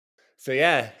So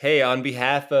yeah, hey, on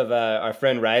behalf of our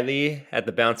friend Riley at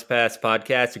the Bounce Pass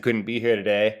podcast, who couldn't be here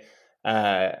today,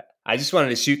 uh, I just wanted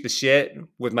to shoot the shit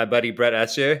with my buddy Brett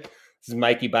Usher. This is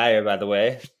Mikey Byer, by the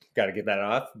way. Got to get that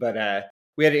off. But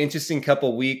we had an interesting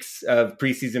couple weeks of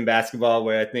preseason basketball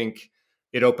where I think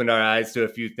it opened our eyes to a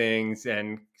few things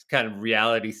and kind of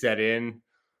reality set in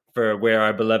for where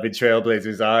our beloved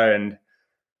Trailblazers are. And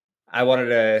I wanted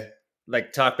to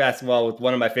talk basketball with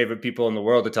one of my favorite people in the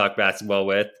world to talk basketball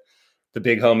with, the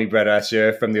big homie Brett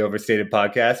Usher from the Overstated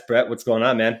podcast. Brett, what's going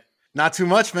on, man? Not too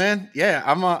much, man. Yeah,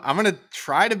 I'm gonna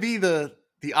try to be the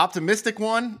optimistic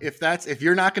one. If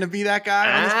you're not gonna be that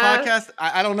guy on this podcast,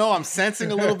 I don't know. I'm sensing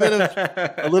a little bit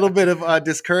of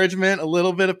discouragement, a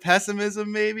little bit of pessimism,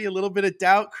 maybe a little bit of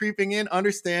doubt creeping in.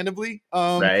 Understandably,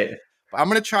 Right. I'm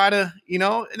gonna try to,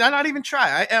 not even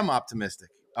try. I am optimistic.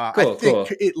 Cool, I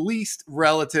think at least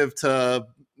relative to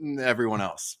everyone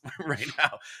else right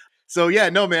now. So yeah,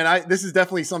 no, man, this is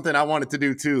definitely something I wanted to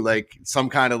do too, like some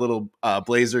kind of little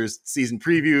Blazers season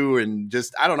preview, and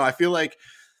just, I don't know. I feel like,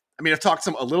 I've talked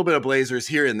a little bit of Blazers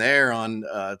here and there on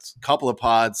a couple of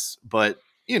pods, but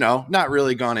not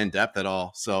really gone in depth at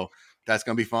all. So that's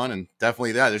gonna be fun, and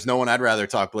definitely that. There's no one I'd rather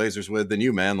talk Blazers with than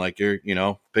you, man. Like, you're,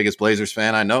 biggest Blazers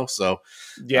fan I know. So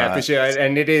yeah, for sure.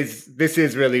 And this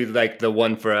is really like the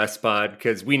one for us pod,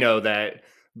 because we know that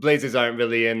Blazers aren't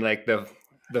really in like the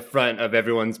front of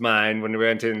everyone's mind when we're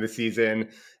entering the season.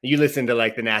 You listen to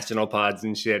like the national pods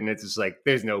and shit, and it's just like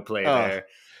there's no play there.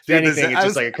 If anything, it's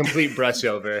just like a complete brush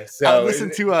over. So I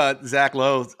listened to Zach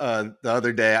Lowe the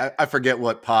other day. I forget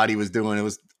what pod he was doing. It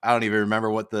was, I don't even remember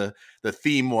what the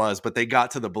theme was, but they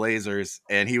got to the Blazers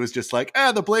and he was just like,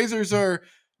 the Blazers are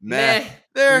meh.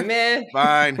 They're meh.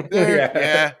 Fine.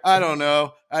 Yeah, I don't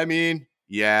know.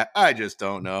 Yeah, I just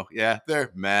don't know. Yeah,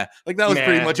 they're meh. Like, that was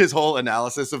pretty much his whole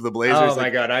analysis of the Blazers. Oh my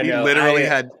God, I know. He literally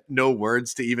had no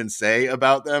words to even say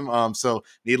about them. So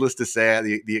needless to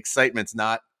say, the excitement's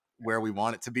not where we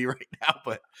want it to be right now.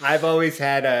 But I've always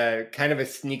had a kind of a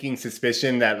sneaking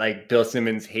suspicion that like Bill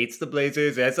Simmons hates the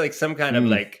Blazers. That's like some kind of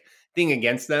like thing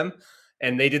against them.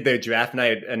 And they did their draft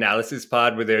night analysis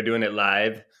pod where they're doing it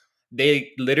live.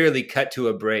 They literally cut to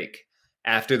a break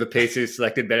after the Pacers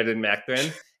selected Benedict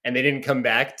Mathurin, and they didn't come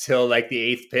back till like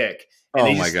the 8th pick. And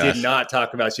they just did not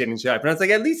talk about Shaedon Sharpe. And I was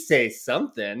like, at least say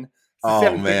something. It's the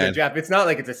 7th pick of the draft. It's not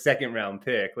like it's a 2nd round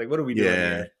pick. Like, what are we doing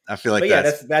here? I feel like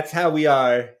that's how we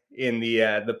are in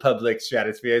the public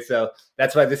stratosphere. So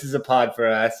that's why this is a pod for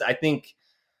us. I think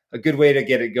a good way to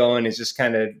get it going is just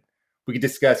kind of, we could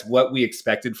discuss what we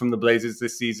expected from the Blazers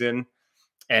this season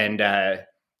and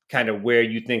kind of where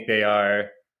you think they are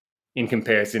in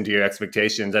comparison to your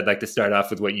expectations. I'd like to start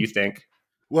off with what you think.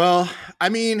 Well,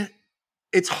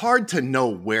 it's hard to know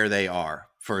where they are,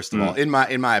 first of all, in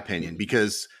my opinion,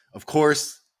 because of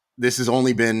course this has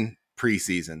only been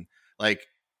preseason. Like,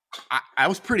 I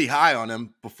was pretty high on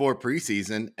him before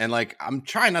preseason, and like, I'm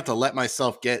trying not to let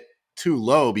myself get too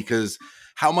low because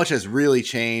how much has really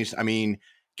changed.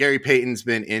 Gary Payton's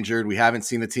been injured. We haven't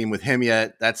seen the team with him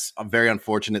yet. That's very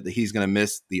unfortunate that he's going to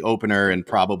miss the opener and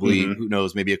probably, who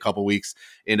knows, maybe a couple weeks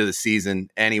into the season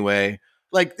anyway.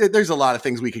 Like, there's a lot of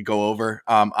things we could go over.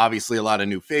 Obviously a lot of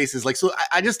new faces. Like, so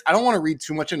I don't want to read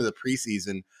too much into the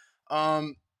preseason.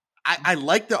 I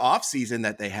like the offseason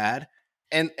that they had.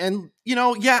 And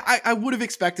I would have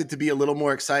expected to be a little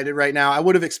more excited right now. I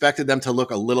would have expected them to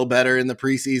look a little better in the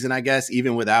preseason, I guess,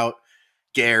 even without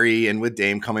Gary and with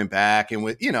Dame coming back and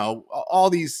with, all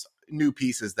these new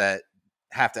pieces that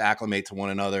have to acclimate to one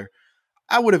another.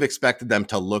 I would have expected them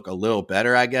to look a little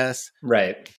better, I guess.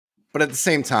 Right. But at the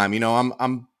same time,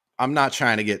 I'm not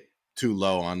trying to get too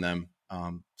low on them.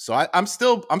 So I'm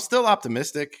still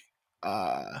optimistic.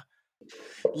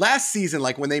 Last season,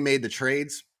 like when they made the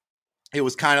trades, it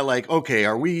was kind of like, okay,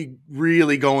 are we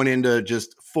really going into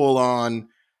just full on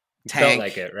tank? Felt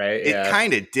like it, right? It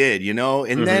kind of did,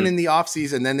 and then in the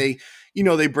offseason, then they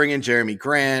bring in Jeremy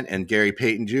Grant and Gary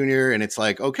Payton Jr. And it's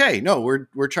like, okay, no,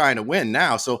 we're trying to win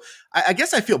now. So I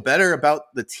guess I feel better about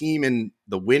the team in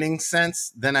the winning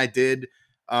sense than I did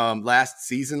last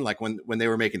season. Like when they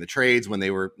were making the trades, when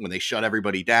they shut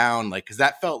everybody down, like, cause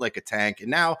that felt like a tank.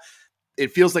 And now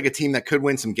it feels like a team that could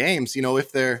win some games,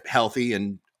 if they're healthy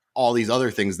and all these other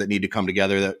things that need to come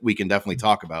together that we can definitely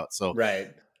talk about. So,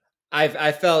 right.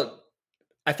 I felt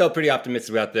pretty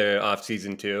optimistic about their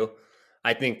offseason too.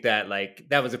 I think that like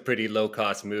that was a pretty low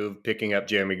cost move, picking up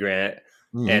Jeremy Grant,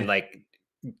 and like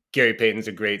Gary Payton's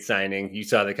a great signing. You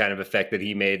saw the kind of effect that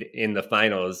he made in the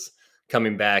finals,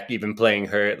 coming back, even playing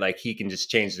hurt. Like, he can just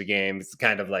change the game. It's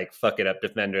kind of like fuck it up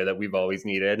defender that we've always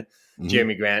needed.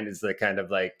 Jeremy Grant is the kind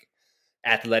of like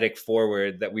athletic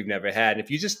forward that we've never had. And if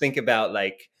you just think about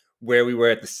like where we were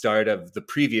at the start of the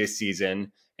previous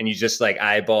season, and you just like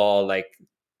eyeball like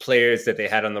players that they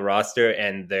had on the roster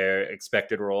and their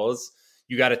expected roles,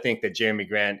 you got to think that Jeremy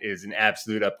Grant is an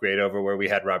absolute upgrade over where we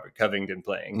had Robert Covington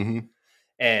playing. Mm-hmm.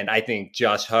 And I think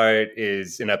Josh Hart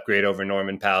is an upgrade over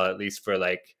Norman Powell, at least for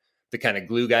like the kind of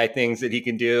glue guy things that he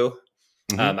can do.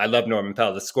 Mm-hmm. I love Norman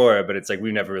Powell, the scorer, but it's like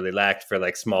we've never really lacked for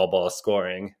like small ball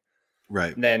scoring.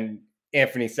 Right. And then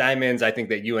Anthony Simons, I think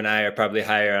that you and I are probably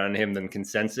higher on him than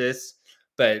consensus,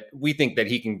 but we think that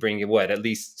he can bring at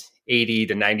least 80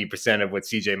 to 90% of what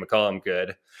CJ McCollum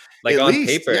could. Like at on least,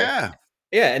 paper. Yeah.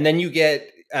 Yeah. And then you get,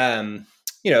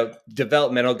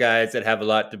 developmental guys that have a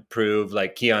lot to prove,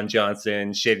 like Keon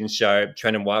Johnson, Shaedon Sharpe,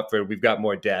 Trenton Watford. We've got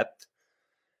more depth.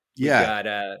 We've got,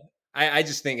 I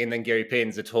just think, and then Gary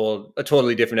Payton's a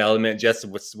totally different element.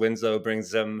 Justin Winslow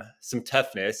brings some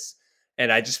toughness.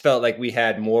 And I just felt like we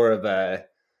had more of a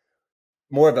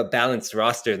balanced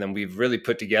roster than we've really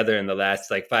put together in the last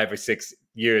like 5 or 6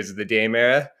 years of the Dame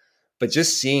era. But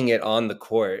just seeing it on the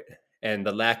court and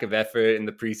the lack of effort in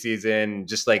the preseason,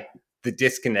 just like the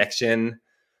disconnection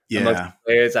amongst the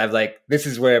players, I've like, this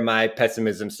is where my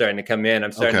pessimism's starting to come in.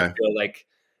 I'm starting to feel like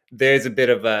there's a bit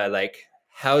of a like,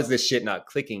 how is this shit not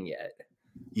clicking yet?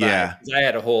 Yeah. But I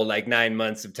had a whole like 9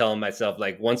 months of telling myself,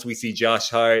 like, once we see Josh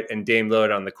Hart and Dame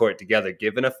Lillard on the court together,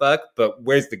 giving a fuck. But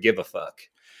where's the give a fuck?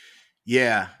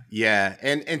 Yeah.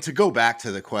 And to go back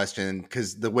to the question,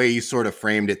 because the way you sort of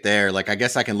framed it there, like, I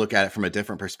guess I can look at it from a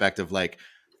different perspective. Like,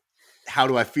 how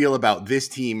do I feel about this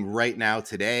team right now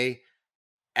today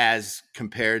as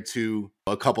compared to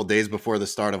a couple days before the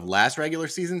start of last regular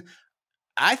season?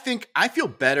 I think I feel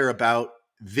better about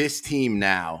this team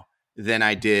now than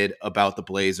I did about the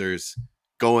Blazers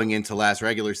going into last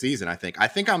regular season. I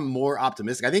think I'm more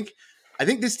optimistic. I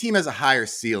think this team has a higher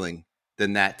ceiling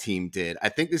than that team did. I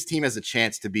think this team has a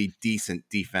chance to be decent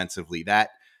defensively. That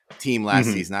team last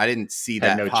season, I didn't see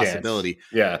that possibility. Chance.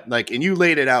 Yeah. Like, and you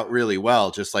laid it out really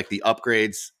well, just like the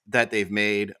upgrades that they've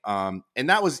made. And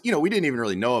that was, we didn't even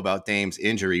really know about Dame's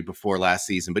injury before last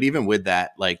season, but even with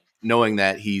that, like knowing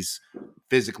that he's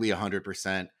physically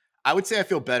 100%, I would say I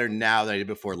feel better now than I did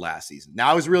before last season. Now,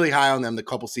 I was really high on them the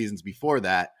couple seasons before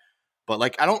that, but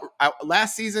like,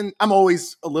 last season, I'm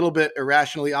always a little bit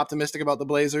irrationally optimistic about the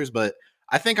Blazers, but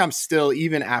I think I'm still,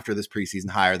 even after this preseason,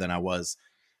 higher than I was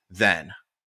then.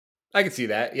 I can see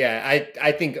that. Yeah.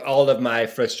 I think all of my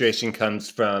frustration comes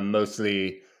from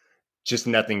mostly just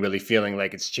nothing really feeling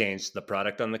like it's changed the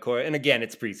product on the court. And again,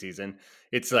 it's preseason.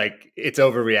 It's like, it's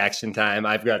overreaction time.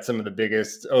 I've got some of the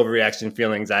biggest overreaction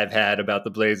feelings I've had about the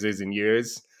Blazers in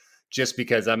years, just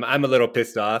because I'm a little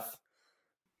pissed off.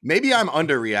 Maybe I'm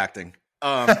underreacting.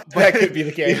 But, that could be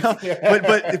the case.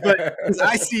 But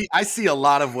I see a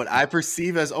lot of what I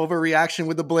perceive as overreaction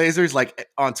with the Blazers. Like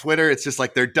on Twitter, it's just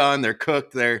like they're done, they're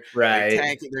cooked, they're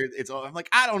tanking. I'm like,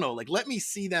 I don't know. Like, let me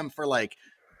see them for like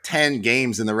 10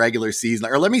 games in the regular season,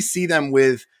 or let me see them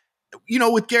with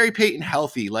Gary Payton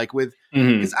healthy. Like with,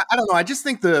 because I don't know. I just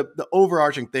think the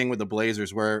overarching thing with the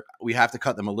Blazers, where we have to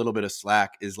cut them a little bit of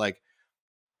slack, is like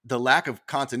the lack of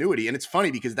continuity. And it's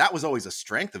funny because that was always a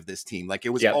strength of this team. Like it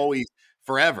was always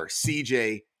forever.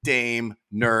 CJ, Dame,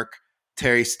 Nurk,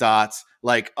 Terry Stotts,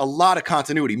 like a lot of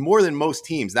continuity, more than most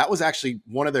teams. That was actually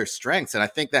one of their strengths. And I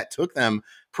think that took them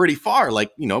pretty far, like,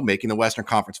 making the Western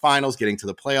Conference Finals, getting to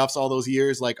the playoffs all those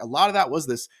years. Like a lot of that was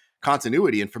this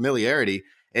continuity and familiarity.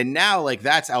 And now like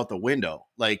that's out the window.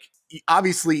 Like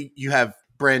obviously you have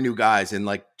brand new guys in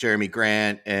like Jeremy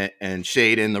Grant and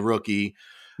Shaedon, the rookie.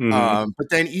 But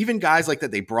then even guys like that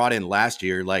they brought in last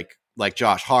year, like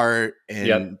Josh Hart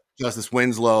and Justice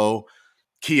Winslow,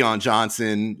 Keon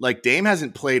Johnson, like Dame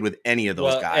hasn't played with any of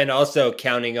those guys. And also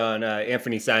counting on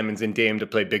Anthony Simons and Dame to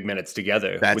play big minutes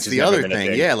together. That's which the other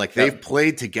thing. Yeah, like they've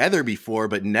played together before,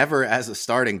 but never as a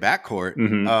starting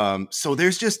backcourt. So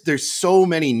there's so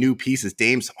many new pieces.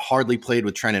 Dame's hardly played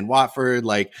with Trenton Watford.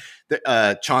 Like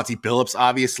Chauncey Billups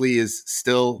obviously is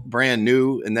still brand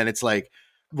new. And then it's like,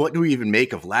 what do we even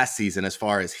make of last season as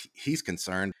far as he's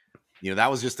concerned?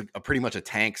 That was just a pretty much a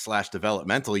tank /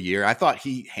 developmental year. I thought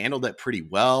he handled that pretty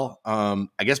well.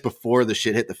 I guess before the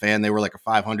shit hit the fan, they were like a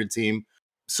 500 team.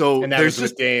 So and that was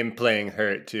with Dame playing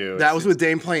hurt too. That was with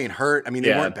Dame playing hurt. I mean,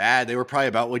 they weren't bad. They were probably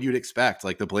about what you'd expect.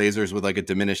 Like the Blazers with like a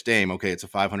diminished Dame. Okay, it's a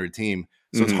 500 team.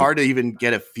 So it's hard to even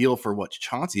get a feel for what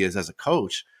Chauncey is as a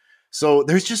coach. So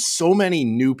there's just so many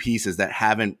new pieces that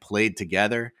haven't played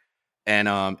together.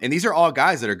 And these are all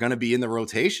guys that are going to be in the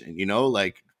rotation,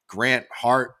 like Grant,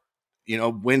 Hart,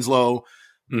 Winslow,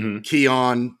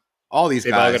 Keon, all these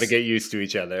guys. They've all got to get used to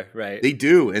each other, right? They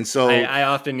do. And so I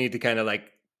often need to kind of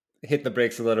like hit the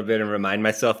brakes a little bit and remind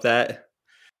myself that.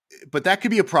 But that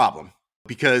could be a problem.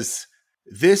 because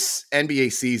this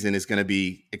NBA season is going to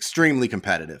be extremely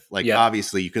competitive. Like, Yep.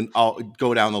 obviously, you can all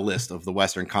go down the list of the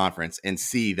Western Conference and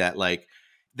see that, like,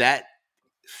 that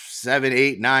 7,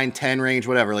 8, 9, 10 range,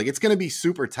 whatever, like, it's going to be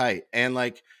super tight. And,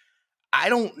 like, I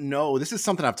don't know. This is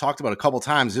something I've talked about a couple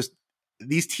times. Just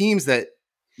these teams that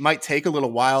might take a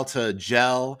little while to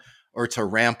gel or to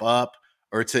ramp up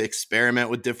or to experiment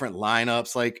with different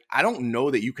lineups. Like, I don't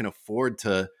know that you can afford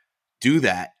to do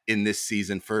that in this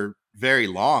season for very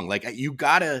long. Like, you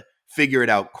got to figure it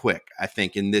out quick, I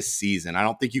think, in this season. I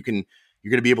don't think you're going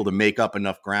to be able to make up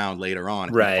enough ground later on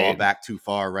if you fall back too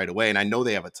far right away. And I know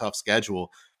they have a tough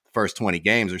schedule first 20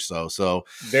 games or so. So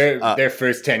their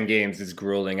first 10 games is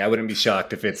grueling. I wouldn't be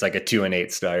shocked if it's like a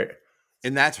 2-8 start.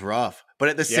 And that's rough. But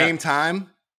at the same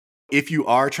time, if you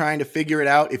are trying to figure it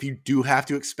out, if you do have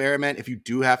to experiment, if you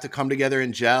do have to come together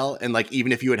and gel, and like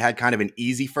even if you had kind of an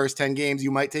easy first 10 games,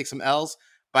 you might take some L's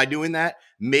by doing that.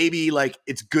 Maybe like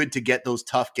it's good to get those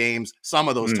tough games, some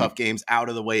of those tough games out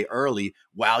of the way early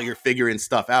while you're figuring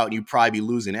stuff out, and you'd probably be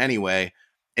losing anyway.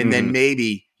 And then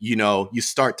maybe, you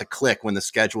start to click when the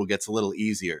schedule gets a little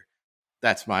easier.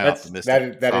 That's my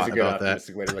optimistic that is a good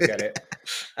optimistic way to look at it.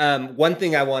 One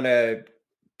thing I want to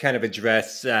kind of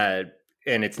address, and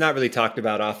it's not really talked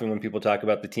about often when people talk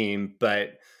about the team,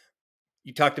 but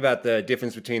you talked about the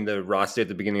difference between the roster at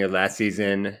the beginning of last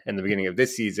season and the beginning of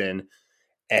this season.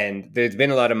 And there's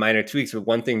been a lot of minor tweaks, but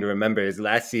one thing to remember is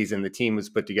last season, the team was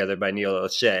put together by Neil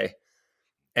O'Shea,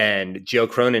 and Joe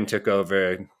Cronin took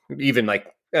over even like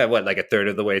a third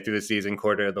of the way through the season,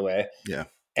 quarter of the way. Yeah.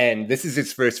 And this is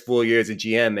his first full year as a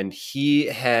GM, and he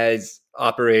has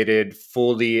operated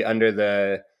fully under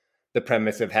the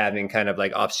premise of having kind of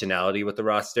like optionality with the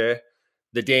roster,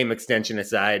 the Dame extension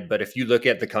aside. But if you look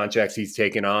at the contracts he's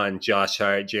taken on, Josh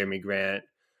Hart, Jeremy Grant,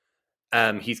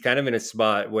 he's kind of in a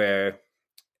spot where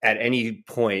at any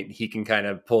point he can kind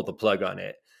of pull the plug on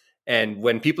it. And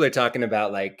when people are talking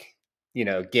about like,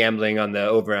 gambling on the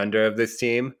over under of this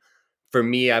team, for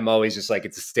me, I'm always just like,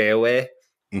 it's a stay away,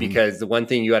 because the one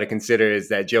thing you got to consider is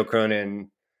that Joe Cronin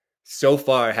so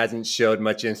far hasn't showed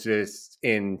much interest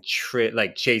in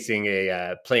chasing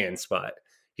a play-in spot.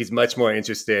 He's much more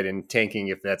interested in tanking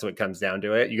if that's what comes down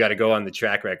to it. You got to go on the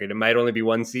track record. It might only be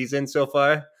one season so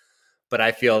far, but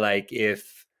I feel like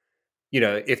if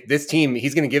this team,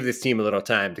 he's going to give this team a little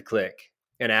time to click.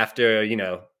 And after,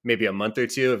 maybe a month or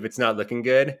two, if it's not looking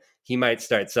good, he might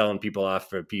start selling people off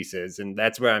for pieces. And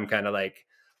that's where I'm kind of like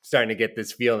starting to get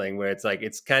this feeling where it's like,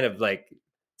 it's kind of like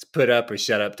it's put up or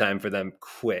shut up time for them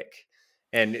quick.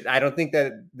 And I don't think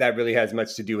that really has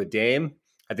much to do with Dame.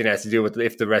 I think it has to do with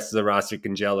if the rest of the roster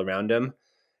can gel around him.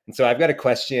 And so I've got a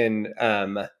question,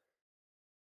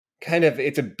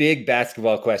 it's a big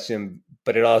basketball question,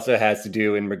 but it also has to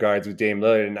do in regards with Dame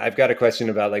Lillard. And I've got a question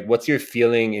about like, what's your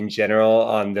feeling in general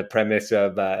on the premise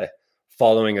of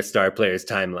following a star player's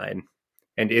timeline?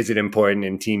 And is it important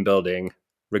in team building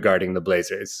regarding the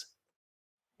Blazers?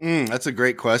 That's a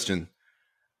great question.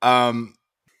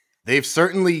 They've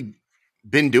certainly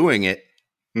been doing it,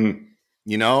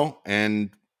 and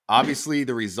obviously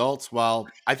the results, while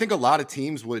I think a lot of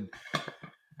teams would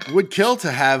kill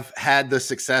to have had the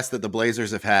success that the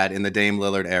Blazers have had in the Dame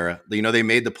Lillard era. They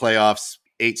made the playoffs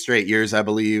 8 straight years, I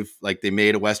believe. Like, they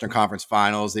made a Western Conference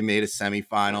Finals. They made a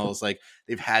semifinals. Like,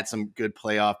 they've had some good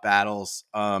playoff battles.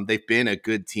 They've been a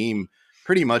good team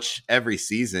pretty much every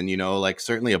season, like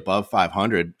certainly above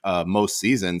 500 most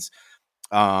seasons.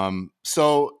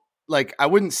 So, like, I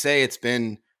wouldn't say it's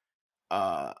been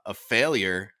a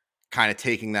failure kind of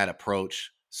taking that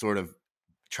approach, sort of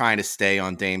trying to stay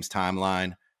on Dame's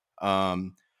timeline.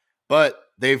 But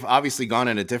they've obviously gone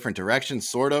in a different direction,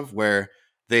 sort of, where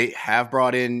they have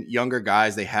brought in younger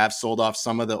guys. They have sold off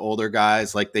some of the older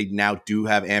guys. Like, they now do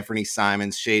have Anthony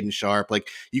Simons, Shaedon Sharpe. Like,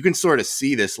 you can sort of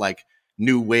see this like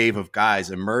new wave of guys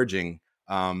emerging,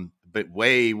 but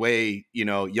way, way,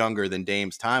 younger than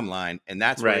Dame's timeline. And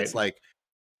that's where it's like,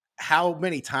 how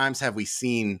many times have we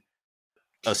seen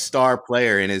a star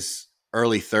player in his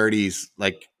early 30s,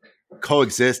 like,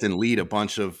 coexist and lead a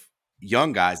bunch of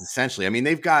young guys, essentially? I mean,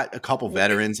 they've got a couple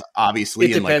veterans,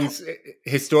 obviously. It depends.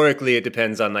 Historically, it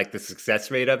depends on like the success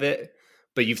rate of it.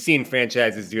 But you've seen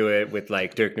franchises do it with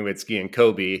like Dirk Nowitzki and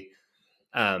Kobe.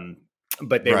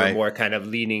 But they were more kind of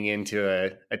leaning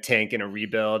into a tank and a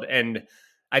rebuild. And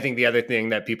I think the other thing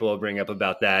that people will bring up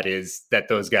about that is that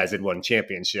those guys had won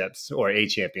championships, or a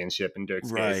championship in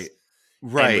Dirk's case.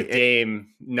 Right. And with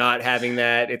Dame not having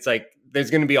that, it's like there's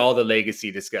going to be all the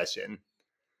legacy discussion.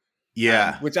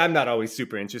 Yeah. Which I'm not always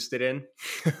super interested in.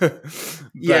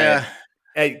 Yeah.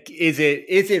 Is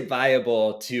it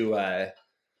viable to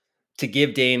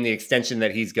give Dame the extension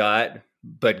that he's got,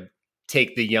 but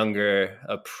take the younger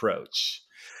approach.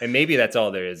 And maybe that's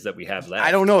all there is that we have left.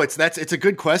 I don't know. It's a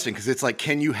good question, because it's like,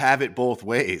 can you have it both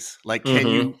ways? Like,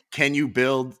 can you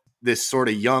build this sort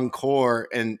of young core?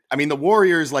 And I mean, the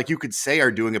Warriors, like you could say,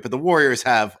 are doing it, but the Warriors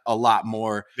have a lot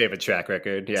more. They have a track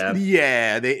record. Yeah.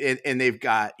 Yeah. They've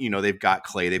got, they've got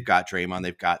Clay, they've got Draymond,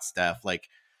 they've got Steph. Like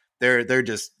they're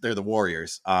the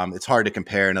Warriors. It's hard to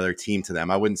compare another team to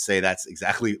them. I wouldn't say that's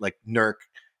exactly like Nurk,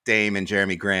 Dame, and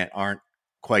Jeremy Grant aren't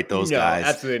quite those guys.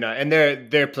 Absolutely not. And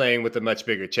they're playing with a much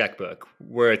bigger checkbook.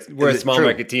 We're a small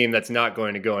market team that's not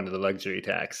going to go into the luxury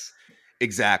tax.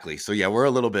 Exactly. So yeah, we're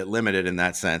a little bit limited in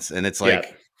that sense. And it's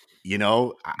like, I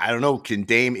don't know,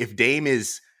 if Dame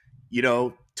is,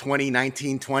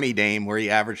 2019-20 Dame, where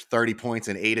he averaged 30 points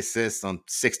and 8 assists on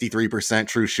 63%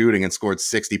 true shooting and scored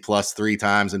 60 plus 3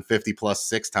 times and 50 plus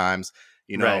 6 times,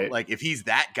 like if he's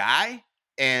that guy,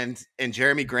 and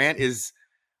Jeremy Grant is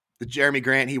the Jeremy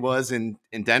Grant he was in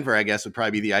Denver, I guess would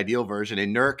probably be the ideal version.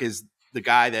 And Nurk is the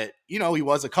guy that, he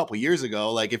was a couple years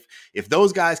ago. Like if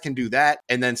those guys can do that,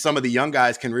 and then some of the young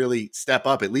guys can really step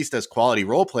up, at least as quality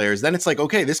role players, then it's like,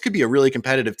 okay, this could be a really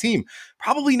competitive team.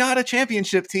 Probably not a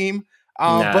championship team,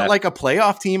 but like a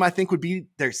playoff team, I think would be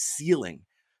their ceiling.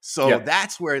 So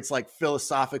that's where it's like,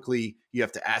 philosophically, you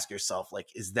have to ask yourself, like,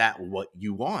 is that what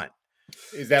you want?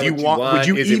 Is that what you want? Would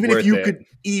you, is even it if you worth could, it?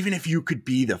 even if you could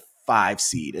be the 5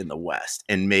 seed in the West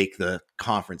and make the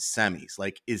conference semis,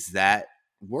 like, is that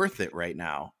worth it right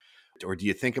now? Or do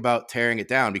you think about tearing it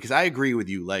down? Because I agree with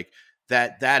you, like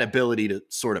that ability to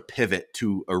sort of pivot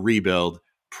to a rebuild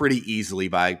pretty easily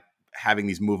by having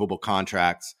these movable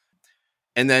contracts,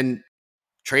 and then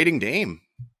trading Dame.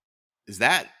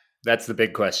 That's the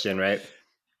big question, right?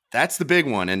 That's the big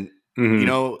one. And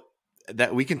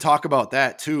that we can talk about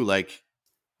that too, like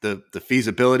the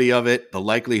feasibility of it, the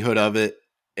likelihood of it,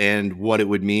 and what it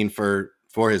would mean for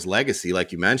his legacy,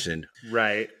 like you mentioned.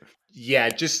 Right. Yeah,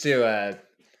 just to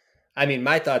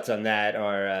my thoughts on that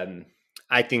are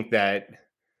I think that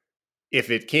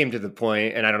if it came to the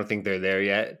point, and I don't think they're there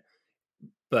yet,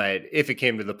 but if it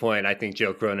came to the point, I think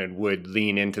Joe Cronin would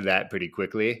lean into that pretty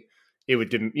quickly. It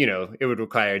would, it would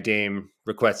require Dame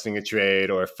requesting a trade,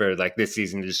 or for like this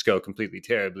season to just go completely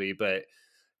terribly. But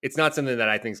it's not something that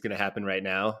I think is going to happen right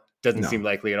now. Doesn't seem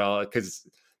likely at all, because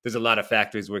there's a lot of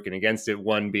factors working against it.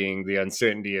 One being the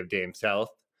uncertainty of Dame's health.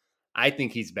 I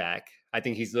think he's back. I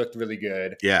think he's looked really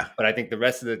good. Yeah. But I think the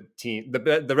rest of the team,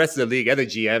 the rest of the league, other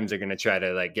GMs are going to try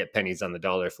to like get pennies on the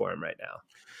dollar for him right now.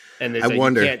 And you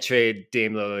can't trade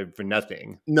Dame Lillard for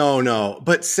nothing. No.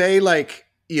 But say like,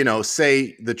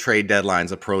 say the trade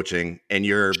deadline's approaching and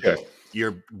you're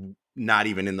not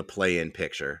even in the play-in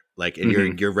picture, like,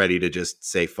 and you're ready to just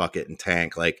say fuck it and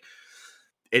tank, like,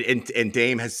 and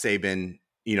Dame has been,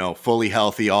 fully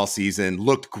healthy all season,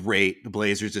 looked great. The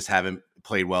Blazers just haven't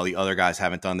played well. The other guys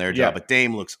haven't done their job, but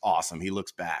Dame looks awesome. He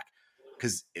looks back.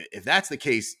 Because if that's the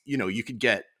case, you could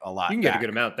get a lot. You can get a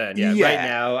good amount then. Yeah. Right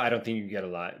now, I don't think you can get a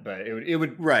lot, but it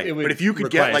would. Right. But if you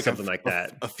could get like something like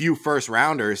that, a few first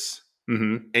rounders,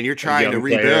 and you're trying to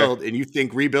rebuild, and you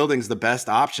think rebuilding's the best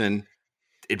option,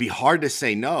 it'd be hard to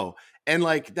say no. And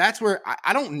like, that's where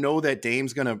I don't know that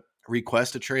Dame's going to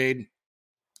request a trade.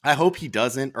 I hope he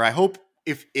doesn't, or I hope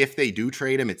if they do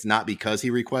trade him, it's not because he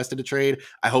requested a trade.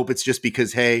 I hope it's just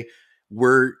because, hey,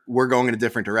 we're going in a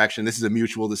different direction. This is a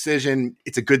mutual decision.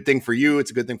 It's a good thing for you.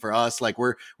 It's a good thing for us. Like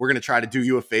we're going to try to do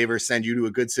you a favor, send you to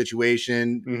a good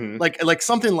situation. Like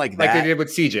something like that. Like they did with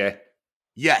CJ.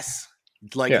 Yes.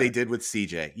 Like they did with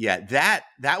CJ. Yeah.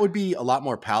 That would be a lot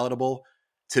more palatable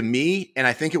to me. And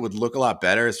I think it would look a lot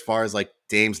better as far as like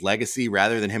Dame's legacy,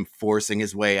 rather than him forcing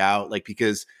his way out. Like,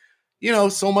 because,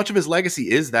 so much of his legacy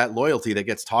is that loyalty that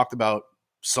gets talked about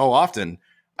so often.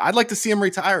 I'd like to see him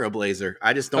retire a Blazer.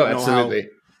 I just don't know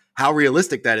how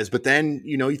realistic that is. But then,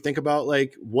 you think about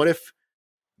like, what if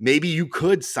maybe you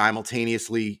could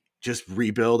simultaneously just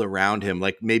rebuild around him,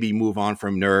 like maybe move on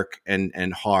from Nurk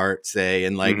and Hart, say,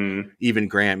 and like even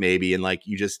Grant maybe, and like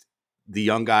the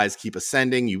young guys keep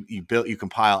ascending. You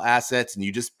compile assets and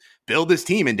you just build this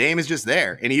team, and Dame is just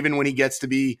there. And even when he gets to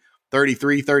be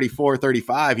 33, 34,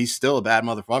 35, he's still a bad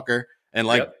motherfucker. And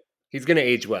like, he's going to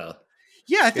age well.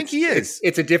 Yeah, I think he is.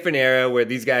 It's a different era where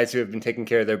these guys who have been taking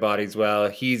care of their bodies well,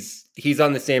 he's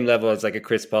on the same level as like a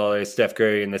Chris Paul or Steph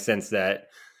Curry, in the sense that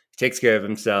he takes care of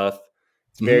himself.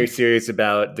 He's very serious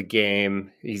about the game.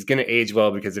 He's going to age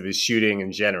well because of his shooting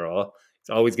in general.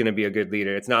 He's always going to be a good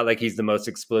leader. It's not like he's the most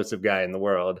explosive guy in the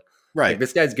world. Right. Like,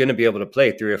 this guy's going to be able to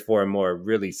play 3 or 4 more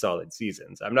really solid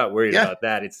seasons. I'm not worried about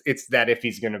that. It's that if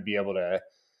he's going to be able to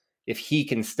if he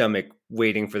can stomach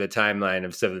waiting for the timeline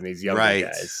of some of these younger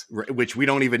guys. Which we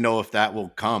don't even know if that will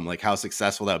come, like how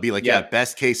successful that would be. Like,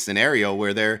 best case scenario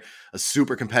where they're a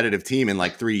super competitive team in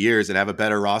like 3 years and have a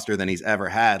better roster than he's ever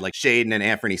had. Like Shaedon and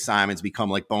Anthony Simons become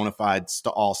like bona fide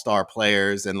all-star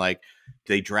players, and like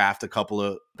they draft a couple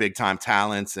of big time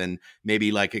talents, and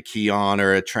maybe like a Keon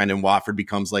or a Trendon Watford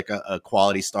becomes like a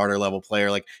quality starter level player.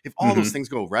 Like if all those things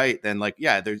go right, then like,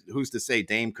 there's who's to say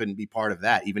Dame couldn't be part of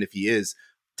that, even if he is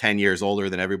 10 years older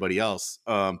than everybody else.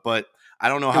 But I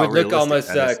don't know how it would look almost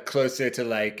closer to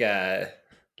like a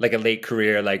late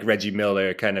career, like Reggie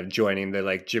Miller kind of joining the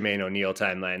like Jermaine O'Neal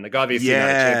timeline. Like obviously not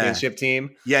a championship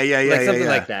team. Like something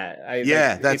like that.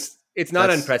 It's not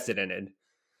unprecedented.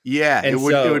 Yeah, it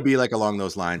would be like along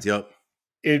those lines. Yep.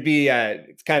 It'd be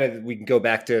it's kind of, we can go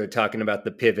back to talking about the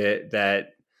pivot that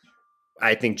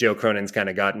I think Joe Cronin's kind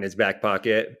of got in his back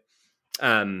pocket.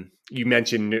 You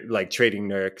mentioned like trading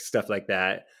Nurk, stuff like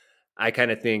that. I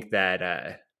kind of think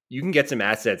that you can get some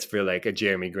assets for like a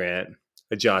Jeremy Grant,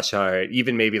 a Josh Hart,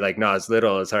 even maybe like Nas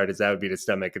Little, as hard as that would be to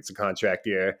stomach. It's a contract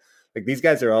year. Like these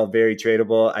guys are all very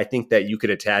tradable. I think that you could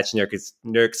attach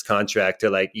Nurk's contract to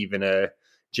like even a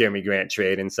Jeremy Grant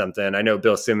trade and something. I know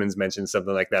Bill Simmons mentioned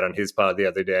something like that on his pod the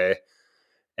other day.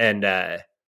 And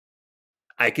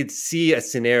I could see a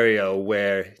scenario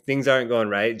where things aren't going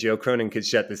right. Joe Cronin could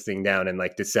shut this thing down in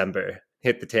like December,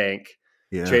 hit the tank,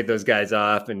 trade those guys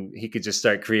off, and he could just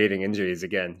start creating injuries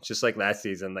again. Just like last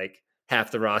season, like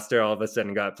half the roster all of a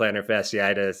sudden got plantar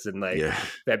fasciitis in like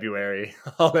February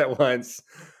all at once.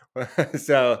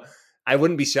 So I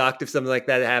wouldn't be shocked if something like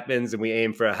that happens and we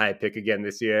aim for a high pick again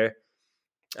this year.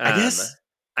 I guess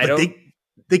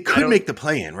they could make the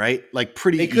play-in, right? Like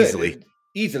pretty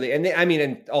easily. And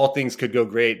and all things could go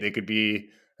great. They could be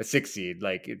a 6 seed.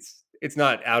 Like it's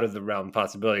not out of the realm of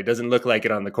possibility. It doesn't look like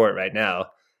it on the court right now.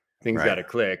 Things got to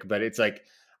click, but it's like,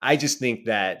 I just think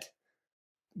that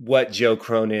what Joe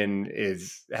Cronin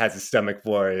has a stomach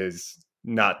for is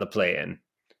not the play-in.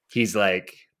 He's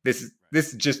like, this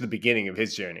is just the beginning of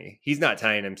his journey. He's not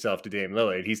tying himself to Dame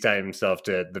Lillard. He's tying himself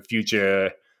to the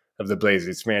future of the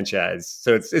Blazers franchise.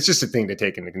 So it's just a thing to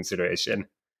take into consideration.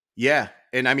 Yeah.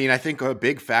 And I think a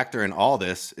big factor in all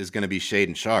this is going to be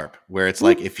Shaedon Sharpe, where it's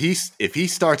like, if he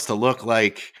starts to look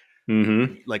like,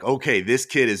 okay, this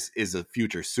kid is a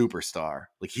future superstar,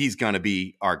 like he's going to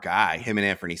be our guy, him and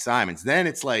Anthony Simons, then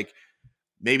it's like,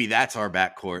 maybe that's our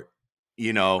backcourt,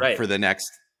 for the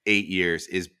next 8 years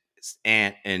is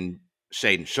Ant and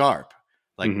Shaedon Sharpe.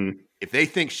 Like if they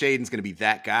think Shaedon's going to be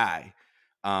that guy,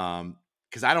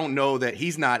 because I don't know that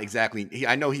he's not exactly.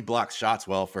 I know he blocks shots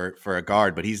well for a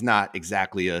guard, but he's not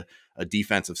exactly a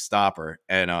defensive stopper,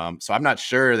 and so I'm not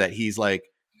sure that he's like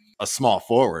a small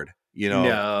forward.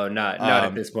 No, not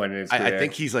at this point in his career. I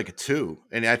think he's like a 2,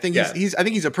 and I think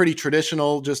he's a pretty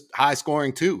traditional, just high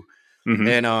scoring 2.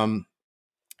 And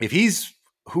if he's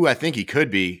who I think he could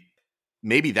be,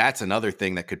 maybe that's another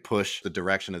thing that could push the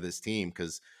direction of this team,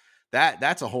 because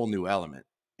that's a whole new element.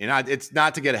 And it's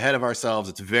not to get ahead of ourselves.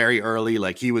 It's very early.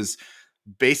 Like he was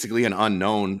basically an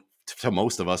unknown to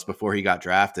most of us before he got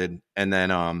drafted. And then,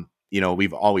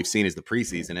 we've seen is the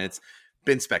preseason. And it's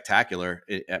been spectacular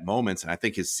at moments. And I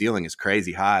think his ceiling is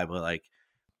crazy high.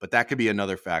 But that could be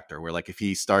another factor where, like, if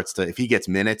he gets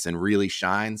minutes and really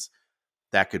shines,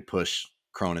 that could push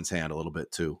Cronin's hand a little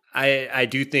bit too. I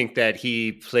do think that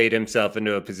he played himself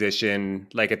into a position,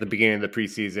 like at the beginning of the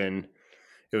preseason,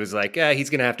 it was like, he's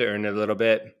going to have to earn it a little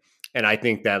bit. And I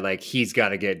think that like he's got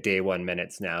to get day one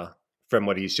minutes now from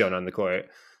what he's shown on the court.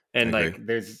 And like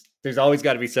there's always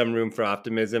got to be some room for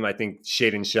optimism. I think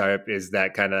Shaedon Sharpe is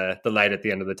that kind of the light at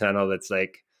the end of the tunnel that's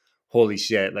like, holy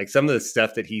shit. Like some of the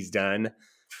stuff that he's done,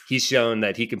 he's shown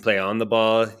that he can play on the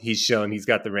ball. He's shown he's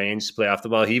got the range to play off the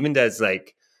ball. He even does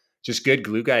like just good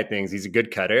glue guy things. He's a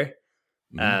good cutter.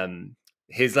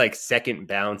 His like second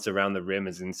bounce around the rim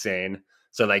is insane.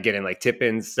 So like getting like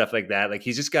tip-ins, stuff like that. Like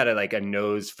he's just got a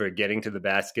nose for getting to the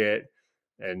basket.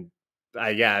 And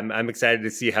I'm excited to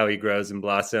see how he grows and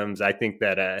blossoms. I think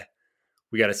that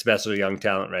we got a special young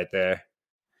talent right there.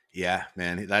 Yeah,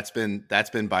 man, that's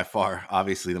been by far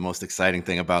obviously the most exciting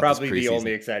thing about probably this preseason. The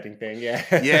only exciting thing. Yeah,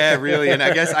 yeah, really. And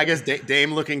I guess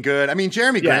Dame looking good. I mean,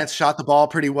 Jeremy Grant's shot the ball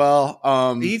pretty well.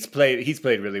 He's played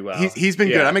really well. He's been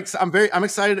good. I'm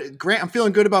excited. Grant, I'm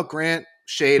feeling good about Grant,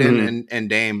 Shaedon, and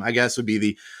Dame, I guess would be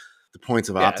the points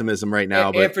of optimism right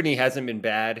now. But Anthony hasn't been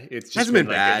bad. It's just hasn't been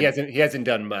bad. He hasn't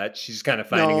done much. He's kind of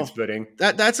finding his footing.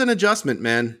 That's an adjustment,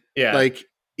 man. Yeah, like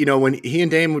when he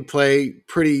and Dame would play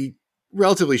pretty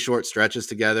relatively short stretches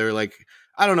together, like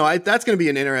I don't know, that's going to be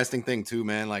an interesting thing too,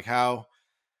 man. Like how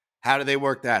How do they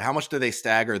work that? How much do they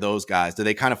stagger those guys? Do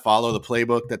they kind of follow the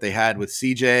playbook that they had with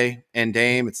CJ and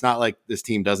Dame? It's not like this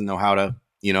team doesn't know how to,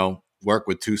 work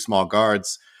with two small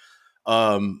guards.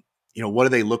 What do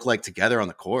they look like together on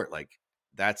the court? Like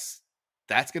that's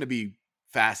going to be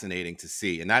fascinating to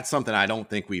see. And that's something I don't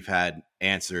think we've had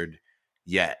answered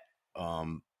yet.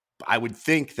 I would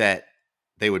think that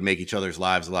they would make each other's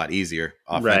lives a lot easier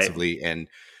offensively. Right. And,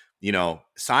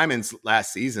 Simons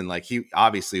last season, like he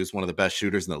obviously was one of the best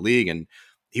shooters in the league. And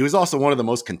he was also one of the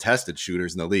most contested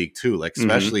shooters in the league too. Like,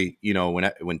 especially,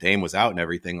 when Dame was out and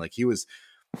everything, like he was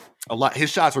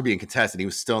his shots were being contested. He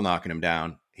was still knocking them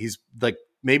down. He's like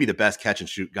maybe the best catch and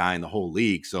shoot guy in the whole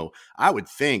league. So I would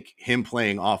think him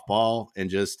playing off ball and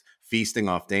just feasting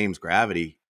off Dame's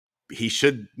gravity, he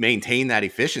should maintain that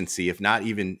efficiency, if not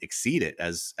even exceed it,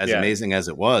 as amazing as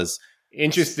it was.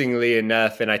 Interestingly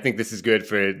enough, and I think this is good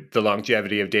for the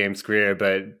longevity of Dame's career,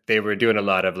 but they were doing a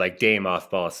lot of like Dame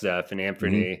off-ball stuff and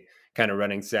Anthony kind of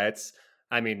running sets.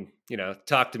 I mean,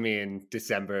 talk to me in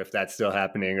December if that's still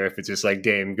happening or if it's just like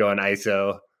Dame going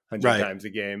ISO 100 times a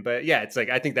game. But yeah, it's like,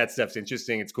 I think that stuff's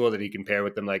interesting. It's cool that he can pair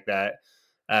with them like that.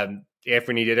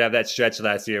 Anthony did have that stretch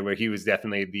last year where he was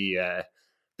definitely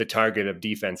the target of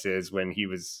defenses when he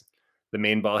was the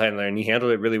main ball handler, and he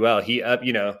handled it really well.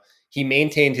 He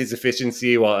maintained his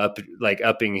efficiency while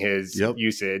upping his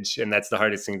usage, and that's the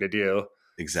hardest thing to do.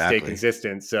 Exactly. Stay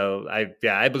consistent. So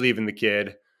I believe in the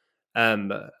kid.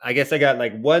 I guess I got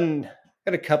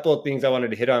a couple of things I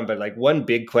wanted to hit on, but like one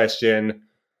big question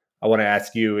I want to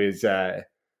ask you is,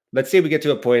 let's say we get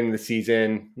to a point in the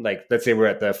season, like let's say we're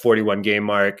at the 41 game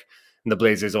mark and the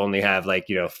Blazers only have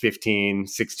 15,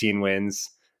 16 wins.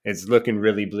 It's looking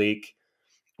really bleak.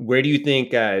 Where do you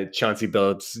think Chauncey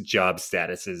Billups' job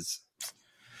status is?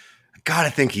 I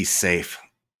gotta think he's safe.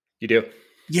 You do?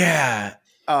 Yeah.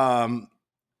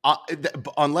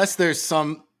 Unless there's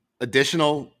some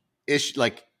additional issue,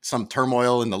 like some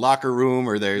turmoil in the locker room,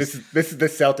 or there's this is the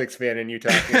Celtics fan in you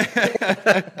talking.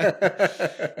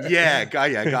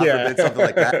 God forbid something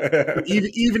like that.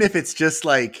 Even if it's just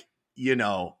like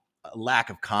a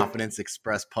lack of confidence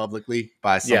expressed publicly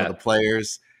by some of the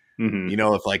players.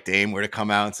 If like Dame were to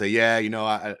come out and say, I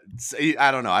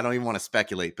don't know. I don't even want to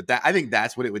speculate, but I think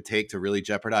that's what it would take to really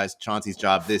jeopardize Chauncey's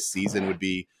job this season would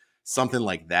be something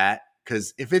like that.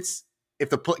 Because because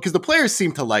the players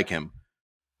seem to like him.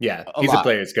 Yeah, he's a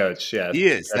player's coach. Yeah, he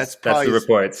is. That's the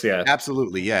reports. Yeah,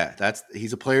 absolutely. Yeah,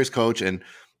 he's a player's coach, and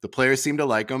the players seem to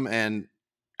like him. And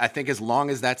I think as long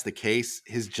as that's the case,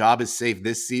 his job is safe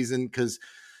this season. Because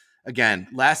again,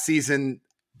 last season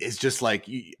is just like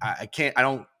I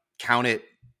don't count it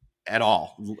at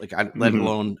all, let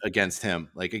alone against him.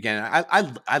 Like again,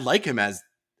 I like him as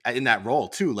in that role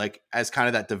too, like as kind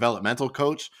of that developmental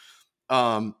coach.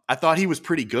 I thought he was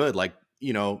pretty good, like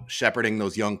shepherding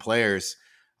those young players.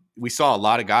 We saw a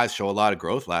lot of guys show a lot of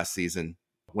growth last season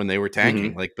when they were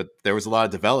tanking, but there was a lot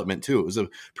of development too. It was a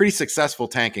pretty successful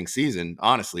tanking season,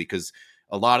 honestly, because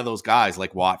a lot of those guys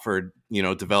like Watford,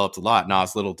 developed a lot.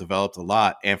 Nas Little developed a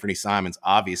lot. Anthony Simons,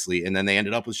 obviously. And then they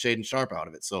ended up with Shaedon Sharpe out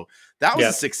of it. So that was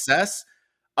a success.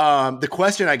 The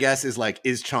question, I guess, is like,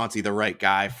 is Chauncey the right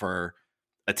guy for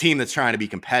a team that's trying to be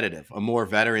competitive, a more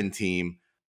veteran team,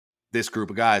 this group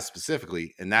of guys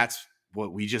specifically? And that's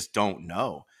what we just don't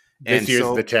know. This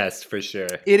year's the test for sure.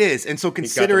 It is. And so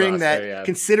considering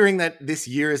that this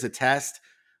year is a test,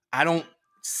 I don't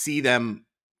see them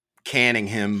canning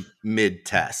him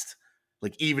mid-test.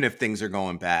 Like, even if things are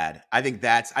going bad, I think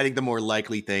the more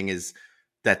likely thing is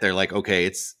that they're like, okay,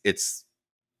 it's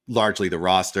largely the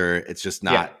roster. It's just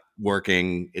not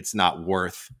working. It's not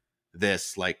worth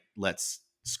this. Like, let's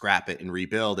scrap it and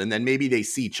rebuild. And then maybe they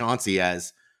see Chauncey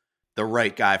as the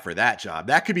right guy for that job.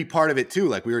 That could be part of it too.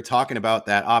 Like we were talking about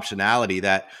that optionality,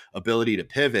 that ability to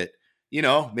pivot,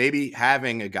 maybe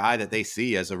having a guy that they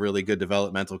see as a really good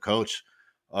developmental coach,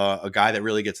 a guy that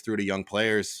really gets through to young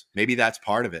players. Maybe that's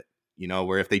part of it,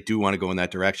 where if they do want to go in that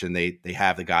direction, they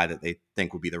have the guy that they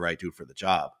think would be the right dude for the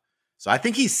job. So I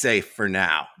think he's safe for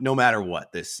now, no matter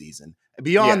what this season.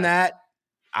 Beyond that,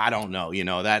 I don't know.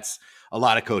 That's a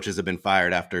lot of coaches have been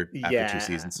fired after 2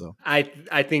 seasons. So I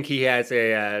think he has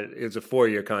it was a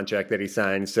 4-year contract that he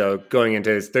signed. So going into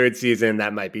his 3rd season,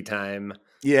 that might be time.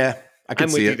 Yeah,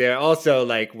 I'm with you there. Also,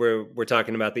 like we're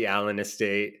talking about the Allen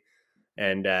estate,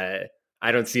 and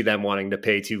I don't see them wanting to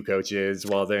pay 2 coaches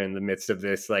while they're in the midst of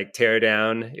this like tear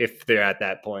down if they're at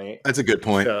that point. That's a good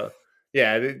point. So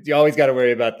you always got to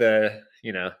worry about the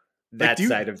that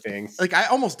side of things. Like I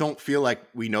almost don't feel like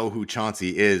we know who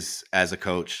Chauncey is as a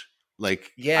coach.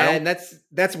 Like, and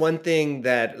that's one thing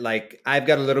that like I've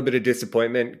got a little bit of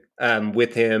disappointment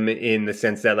with him in the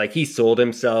sense that like he sold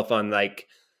himself on like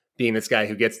being this guy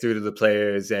who gets through to the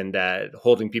players and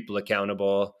holding people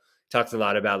accountable. Talks a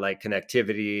lot about like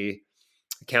connectivity,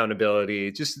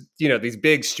 accountability, just, these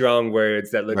big, strong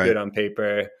words that look Right. good on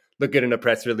paper, look good in a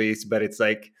press release. But it's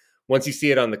like, once you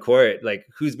see it on the court, like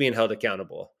who's being held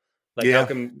accountable? Like, how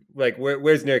come, like,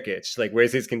 where's Nurkic? Like,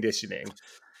 where's his conditioning?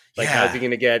 Like, how's he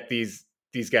going to get these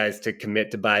guys to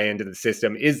commit to buy into the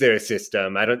system? Is there a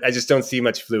system? I just don't see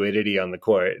much fluidity on the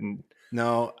court. And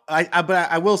no,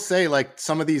 but I will say, like,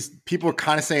 some of these people are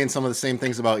kind of saying some of the same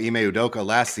things about Ime Udoka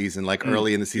last season, like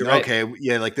early in the season. Right. Okay,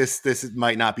 yeah, like this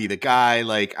might not be the guy.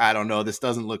 Like, I don't know, this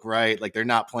doesn't look right. Like, they're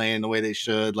not playing the way they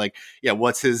should. Like, yeah,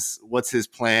 what's his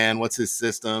plan? What's his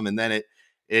system? And then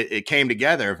it came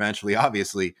together eventually,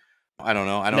 obviously. I don't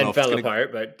know. Then fell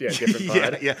apart, but yeah, different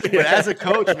pod. yeah. But as a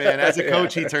coach, man,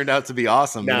 he turned out to be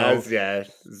awesome. It's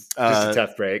just a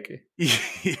tough break.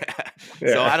 Yeah.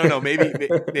 So I don't know. Maybe.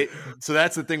 So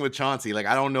that's the thing with Chauncey. Like,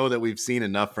 I don't know that we've seen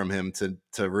enough from him to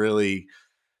really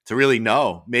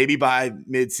know. Maybe by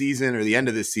mid-season or the end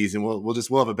of this season, we'll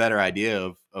have a better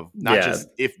idea of not just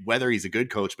whether he's a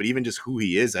good coach, but even just who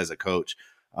he is as a coach.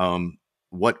 What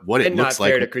it looks like. And not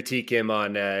fair to critique him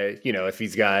on if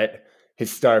he's got his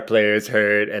star players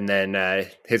hurt and then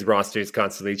his roster is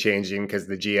constantly changing because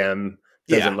the GM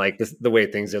doesn't like the way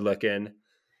things are looking.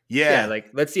 Yeah, like,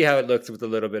 let's see how it looks with a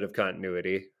little bit of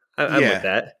continuity. I'm with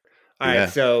that. All right,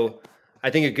 so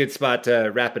I think a good spot to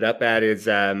wrap it up at is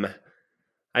I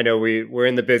know we're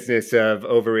in the business of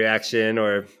overreaction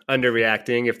or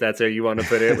underreacting, if that's how you want to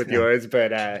put it with yours,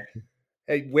 but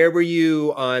where were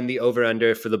you on the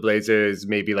over-under for the Blazers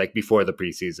maybe like before the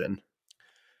preseason?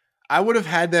 I would have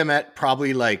had them at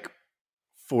probably like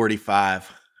 45.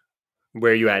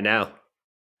 Where are you at now?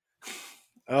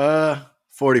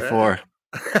 44.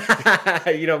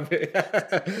 I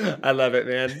love it,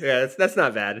 man. Yeah, that's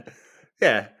not bad.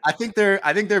 Yeah. I think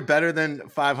they're better than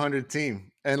 500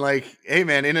 team. And like, hey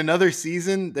man, in another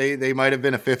season, they might have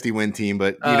been a 50-win team,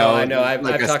 but I know. I've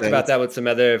talked about that with some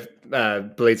other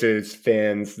Blazers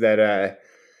fans that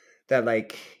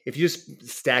like, if you just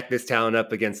stack this talent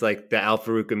up against like the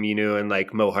Al-Farouq Aminu and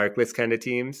like Mo Harkless kind of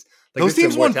teams, like those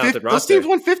teams won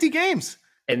 50 games.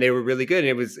 And they were really good.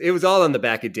 And it was all on the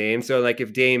back of Dame. So like,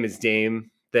 if Dame is Dame,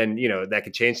 then that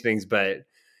could change things. But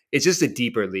it's just a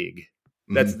deeper league.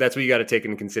 That's what you got to take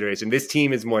into consideration. This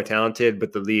team is more talented,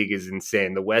 but the league is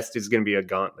insane. The West is going to be a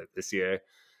gauntlet this year.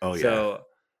 Oh yeah. So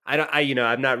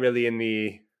I'm not really in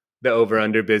the over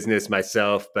under business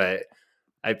myself, but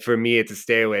for me, it's a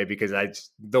stay away because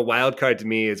the wild card to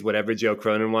me is whatever Joe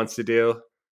Cronin wants to do.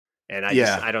 And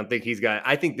I don't think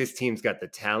I think this team's got the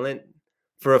talent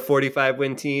for a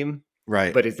 45-win team.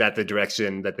 Right. But is that the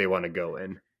direction that they want to go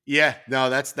in? Yeah,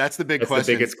 no, that's the big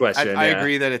question. The biggest question. I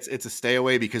agree that it's a stay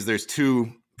away because there's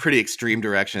two pretty extreme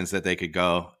directions that they could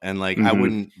go. And like, I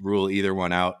wouldn't rule either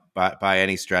one out by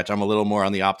any stretch. I'm a little more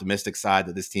on the optimistic side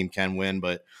that this team can win,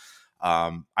 but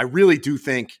I really do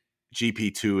think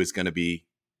GP2 is going to be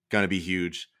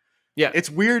huge. Yeah. It's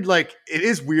weird. Like, it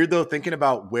is weird though, thinking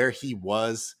about where he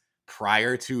was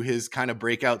prior to his kind of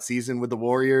breakout season with the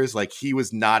Warriors. Like, he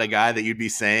was not a guy that you'd be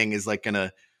saying is like going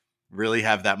to really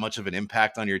have that much of an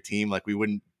impact on your team. Like, we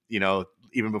wouldn't,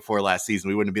 even before last season,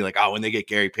 we wouldn't be like, oh, when they get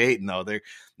Gary Payton though,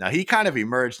 now he kind of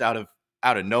emerged out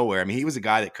of nowhere. I mean, he was a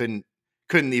guy that couldn't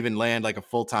even land like a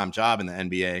full-time job in the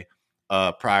NBA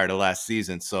prior to last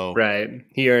season. So right.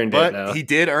 He earned it. But he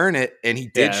did earn it, and he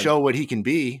did show what he can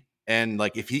be. And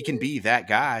like, if he can be that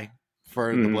guy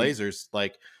for the Blazers,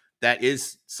 like, that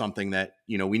is something that,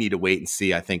 we need to wait and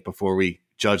see, I think, before we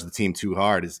judge the team too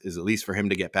hard, is at least for him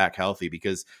to get back healthy.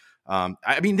 Because,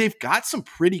 I mean, they've got some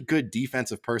pretty good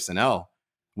defensive personnel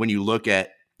when you look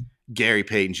at Gary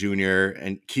Payton Jr.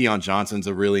 and Keon Johnson's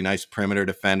a really nice perimeter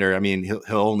defender. I mean, he'll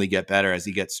only get better as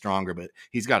he gets stronger, but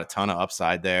he's got a ton of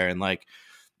upside there. And like,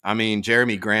 I mean,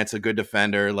 Jeremy Grant's a good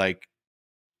defender. Like,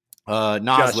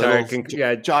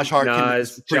 Josh Hart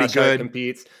is pretty good.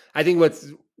 Competes. I think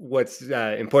what's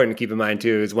important to keep in mind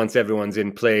too is once everyone's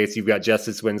in place, you've got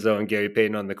Justice Winslow and Gary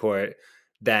Payton on the court,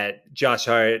 that Josh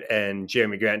Hart and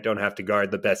Jeremy Grant don't have to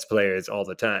guard the best players all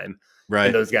the time. Right.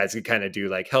 And those guys can kind of do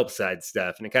like help side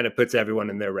stuff, and it kind of puts everyone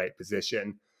in their right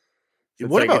position. So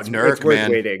what about Nurk, it's worth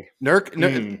man? Waiting.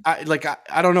 Nurk,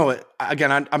 I don't know.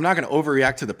 Again, I'm not going to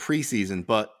overreact to the preseason,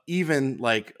 but even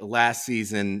like last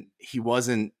season, he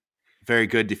wasn't very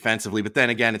good defensively. But then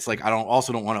again, it's like, I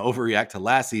also don't want to overreact to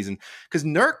last season, because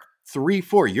Nurk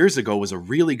 3-4 years ago was a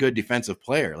really good defensive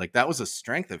player. Like that was a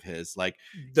strength of his. Like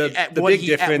the big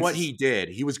difference, at what he did,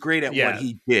 he was great at what yeah,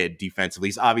 he did defensively.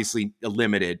 He's obviously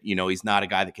limited. He's not a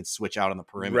guy that can switch out on the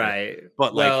perimeter. right.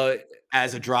 But like Well,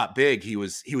 as a drop big, he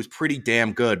was pretty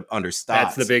damn good under that's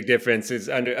the Stotts. big difference. Is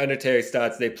under Terry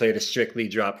Stotts, they played a strictly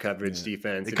drop coverage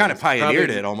defense. They and kind it of was pioneered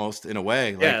probably, it almost in a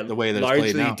way, like yeah, the way that it's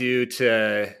largely played now. due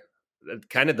to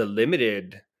kind of the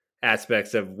limited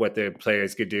aspects of what their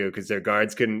players could do, because their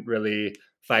guards couldn't really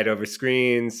fight over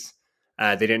screens.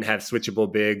 They didn't have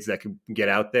switchable bigs that could get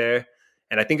out there.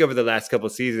 And I think over the last couple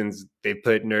of seasons, they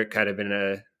put Nurk kind of in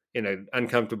an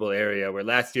uncomfortable area where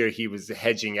last year he was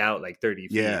hedging out like 30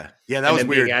 feet. Yeah, that was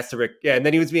weird. And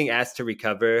then he was being asked to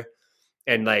recover,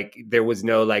 and like there was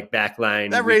no like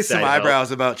backline. That raised some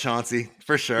eyebrows about Chauncey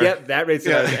for sure. Yep, that raised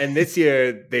some eyebrows. And this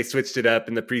year they switched it up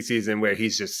in the preseason where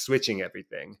he's just switching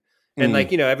everything. And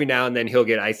like, every now and then he'll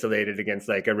get isolated against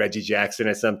like a Reggie Jackson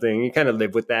or something. You kind of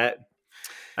live with that.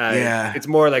 It's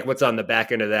more like what's on the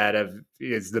back end of that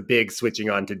is the big switching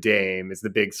on to Dame, is the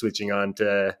big switching on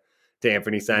to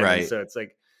Anthony Simons. Right. So it's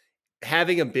like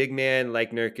having a big man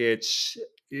like Nurkic,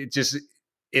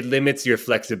 it limits your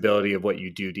flexibility of what you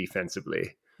do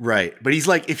defensively. Right. But he's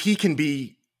like, if he can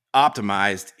be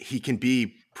optimized, he can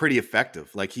be pretty effective.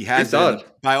 Like he has been,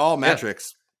 by all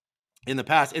metrics in the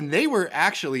past. And they were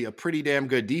actually a pretty damn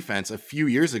good defense a few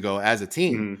years ago as a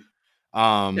team.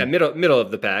 Mm-hmm. Middle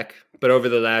of the pack. But over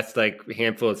the last like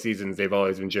handful of seasons, they've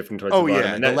always been drifting towards the bottom.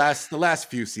 Yeah. And the last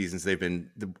few seasons, they've been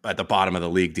at the bottom of the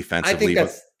league defensively. I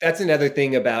think that's another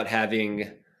thing about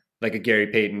having like a Gary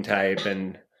Payton type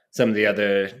and some of the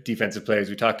other defensive players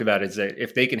we talked about, is that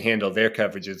if they can handle their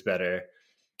coverages better,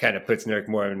 kind of puts Nurk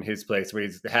more in his place where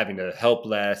he's having to help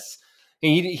less.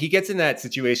 And he gets in that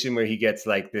situation where he gets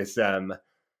like this,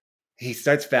 he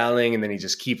starts fouling and then he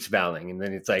just keeps fouling. And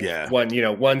then it's like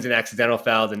one's an accidental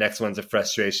foul. The next one's a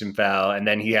frustration foul. And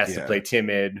then he has to play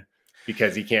timid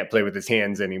because he can't play with his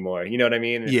hands anymore. You know what I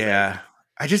mean? It's like,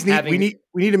 I just we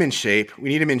need him in shape. We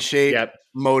need him in shape,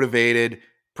 motivated,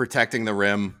 protecting the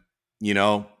rim,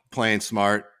 playing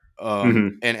smart.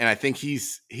 And I think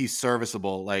he's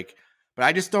serviceable. Like, but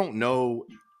I just don't know,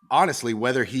 honestly,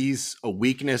 whether he's a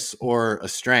weakness or a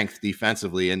strength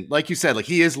defensively. And like you said, like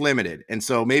he is limited. And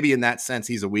so maybe in that sense,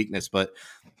 he's a weakness, but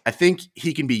I think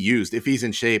he can be used if he's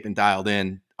in shape and dialed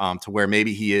in to where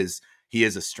maybe he is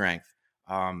a strength.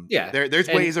 There's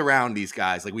ways around these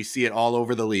guys. Like we see it all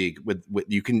over the league with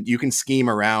you can scheme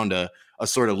around a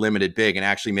sort of limited big and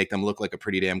actually make them look like a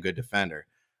pretty damn good defender.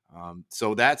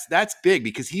 So that's big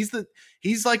because he's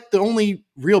like the only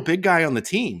real big guy on the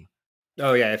team.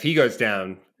 Oh yeah. If he goes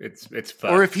down, it's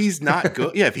fucked. Or if he's not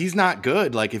good. if he's not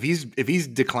good, like if he's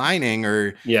declining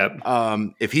or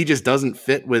if he just doesn't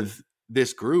fit with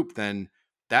this group, then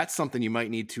that's something you might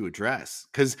need to address.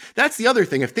 Cause that's the other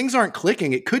thing. If things aren't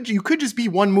clicking, you could just be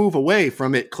one move away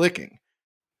from it clicking.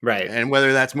 Right. And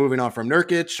whether that's moving on from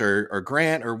Nurkic or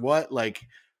Grant or what, like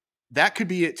that could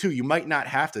be it too. You might not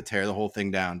have to tear the whole thing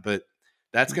down, but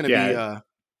that's going to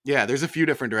be, there's a few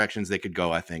different directions they could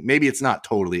go. I think maybe it's not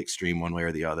totally extreme one way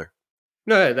or the other.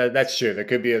 No, that's true. There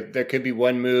could be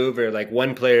one move, or like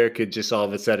one player could just all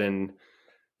of a sudden,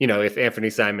 if Anthony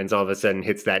Simons all of a sudden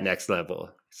hits that next level,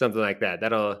 something like that,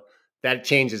 that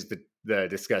changes the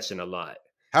discussion a lot.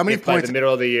 How many points by the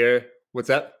middle of the year? What's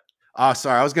up?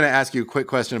 Sorry, I was going to ask you a quick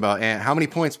question about how many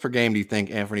points per game do you think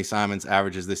Anthony Simons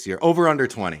averages this year? Over under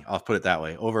 20. I'll put it that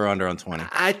way. Over or under on 20.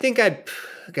 I think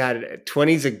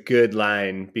 20 is a good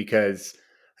line, because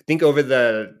I think over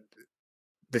the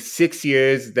 6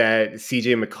 years that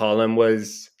CJ McCollum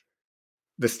was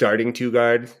the starting two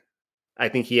guard, I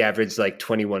think he averaged like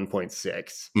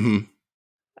 21.6. Mm-hmm.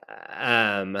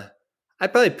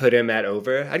 I'd probably put him at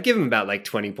over. I'd give him about like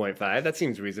 20.5. That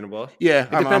seems reasonable. Yeah,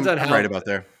 it depends on how right about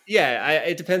there. Yeah,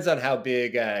 it depends on how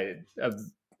big a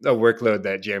workload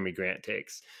that Jeremy Grant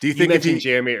takes. Do you think you mentioned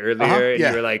Jeremy earlier, and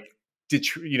you were like,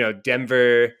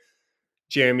 Denver,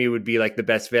 Jeremy would be like the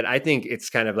best fit. I think it's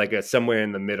kind of like somewhere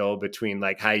in the middle between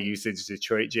like high usage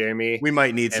Detroit Jeremy. We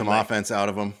might need some offense out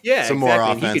of him. Yeah, some exactly.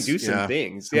 more offense. He could do some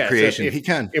things. Some creation. So he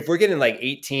can. If we're getting like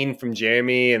 18 from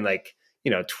Jeremy and like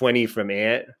 20 from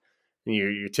Ant, and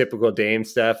your typical Dame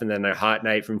stuff, and then a hot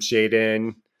night from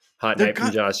Shaedon, night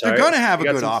from Josh Hart. They're going to have a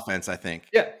good offense, I think.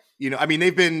 Yeah.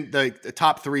 They've been the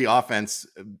top 3 offense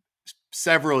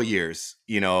several years,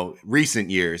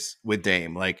 recent years with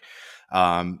Dame.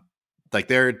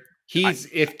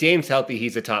 If Dame's healthy,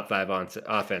 he's a top 5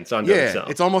 offense on himself.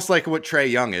 It's almost like what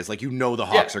Trae Young is. Like, the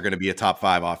Hawks are going to be a top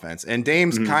 5 offense. And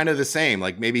Dame's kind of the same.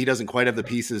 Like, maybe he doesn't quite have the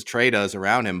pieces Trae does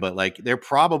around him, but like they're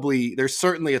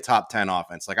certainly a top 10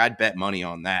 offense. Like, I'd bet money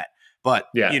on that But,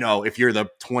 Yeah. if you're the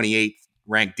 28th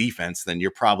ranked defense, then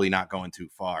you're probably not going too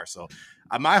far. So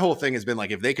my whole thing has been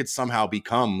like, if they could somehow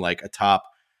become like a top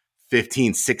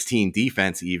 15, 16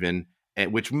 defense even,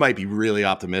 which might be really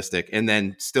optimistic, and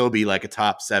then still be like a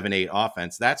top 7, 8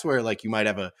 offense, that's where like you might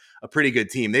have a pretty good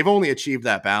team. They've only achieved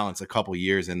that balance a couple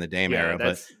years in the Dame era,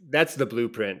 but that's the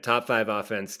blueprint. Top 5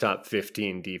 offense, top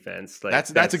 15 defense. Like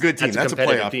that's a good team. That's a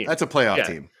playoff team. That's a playoff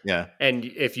team. Yeah. And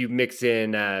if you mix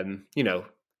in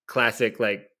classic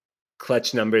like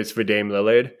clutch numbers for Dame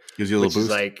Lillard, gives you a little boost. Is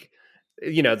like,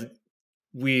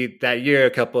 we that year,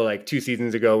 a couple like 2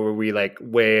 seasons ago, where we like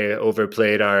way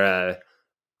overplayed our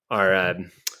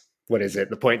what is it,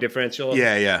 the point differential?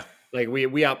 Yeah. Like we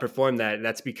outperformed that, and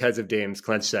that's because of Dame's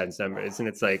clutch stats numbers. And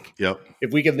it's like, yep,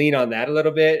 if we could lean on that a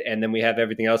little bit, and then we have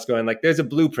everything else going, like there's a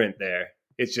blueprint there.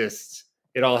 It's just,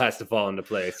 it all has to fall into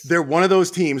place. They're one of those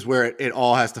teams where it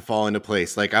all has to fall into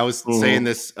place. Like I was saying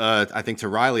this, I think to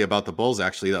Riley about the Bulls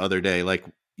actually the other day, like,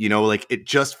 like it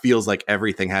just feels like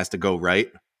everything has to go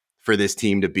right for this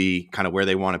team to be kind of where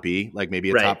they want to be, like maybe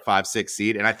a top 5, 6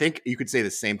 seed. And I think you could say the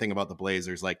same thing about the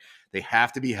Blazers. Like they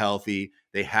have to be healthy.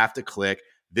 They have to click.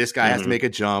 This guy has to make a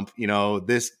jump.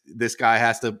 This guy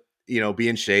has to, be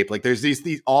in shape. Like there's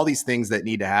all these things that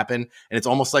need to happen. And it's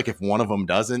almost like if one of them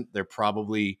doesn't, they're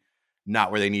probably not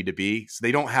where they need to be. So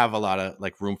they don't have a lot of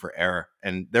like room for error.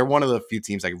 And they're one of the few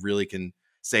teams I really can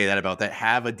say that about, that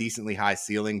have a decently high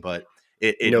ceiling, but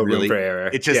it no really, room for error.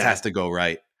 It just has to go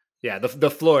right. Yeah, the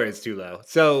floor is too low.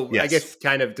 So yes. I guess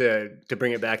kind of to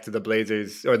bring it back to the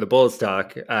Blazers or the Bulls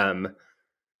talk,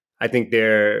 I think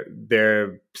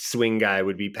their swing guy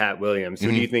would be Pat Williams. Who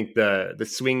do you think the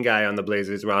swing guy on the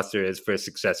Blazers roster is for a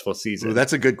successful season? Ooh,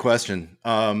 that's a good question.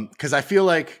 Because I feel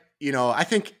like, I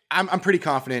think I'm pretty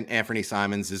confident Anthony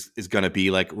Simons is going to be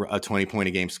like a 20-point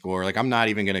a game scorer. Like I'm not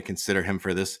even going to consider him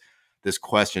for this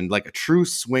question. Like a true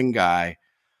swing guy.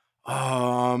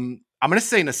 I'm going to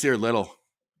say Nasir Little.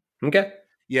 Okay.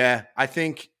 Yeah, I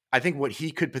think what he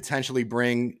could potentially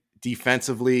bring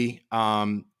defensively,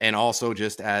 and also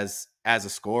just as a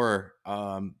scorer,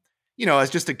 as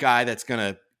just a guy that's going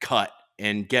to cut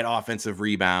and get offensive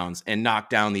rebounds and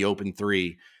knock down the open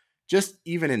three, just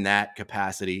even in that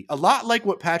capacity, a lot like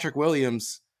what Patrick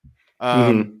Williams,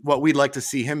 what we'd like to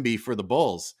see him be for the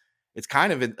Bulls. It's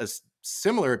kind of a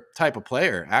similar type of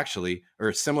player, actually, or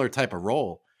a similar type of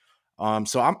role.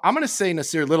 So I'm going to say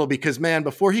Nasir Little because, man,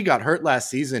 before he got hurt last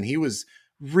season, he was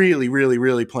really, really,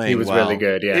 really playing well. He was really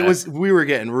good, yeah. We were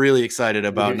getting really excited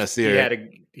about Nasir.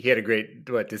 He had a great,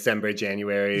 December,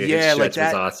 January. Yeah, like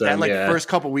that was awesome. That first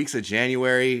couple weeks of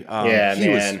January,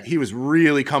 he was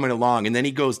really coming along. And then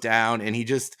he goes down and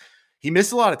he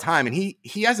missed a lot of time, and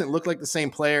he hasn't looked like the same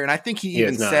player. And I think he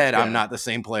even said, I'm not the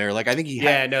same player. Like I think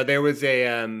there was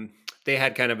a they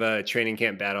had kind of a training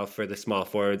camp battle for the small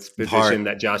forwards position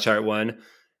that Josh Hart won.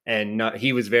 And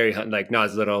he was very,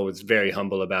 Nas Little was very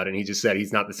humble about it. And he just said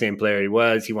he's not the same player he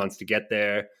was. He wants to get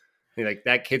there. And like,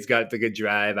 that kid's got the good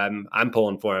drive. I'm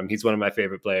pulling for him. He's one of my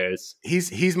favorite players.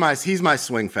 He's my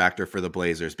swing factor for the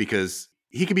Blazers because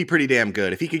he could be pretty damn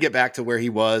good. If he could get back to where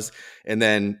he was and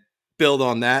then build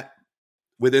on that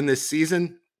within this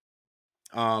season,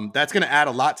 that's going to add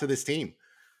a lot to this team.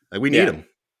 Like we need him.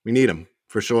 We need him.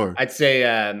 For sure. I'd say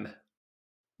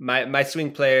my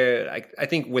swing player, I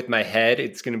think with my head,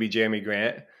 it's going to be Jeremy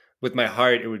Grant. With my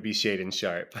heart, it would be Shaedon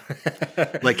Sharpe.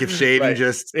 Like if Shaedon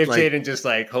Shaedon just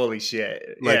like, holy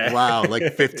shit. Like, wow,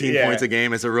 like 15 points a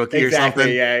game as a rookie or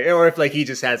something. Yeah. Or if like he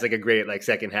just has like a great like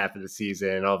second half of the season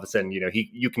and all of a sudden,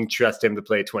 you can trust him to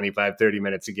play 25, 30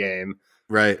 minutes a game.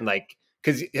 Right. And like,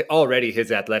 because already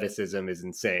his athleticism is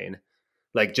insane.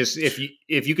 Like just if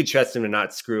you could trust him to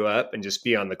not screw up and just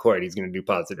be on the court, he's going to do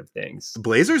positive things. The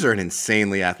Blazers are an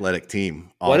insanely athletic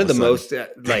team. One of the most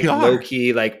low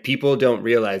key, like people don't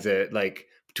realize it. Like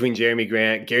between Jeremy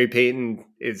Grant, Gary Payton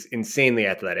is insanely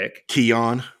athletic.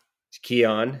 Keon,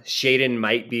 Shaedon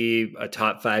might be a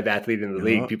top 5 athlete in the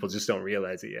league. People just don't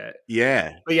realize it yet.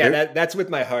 Yeah, but that's with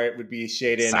my heart would be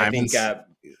Shaedon. Simons. I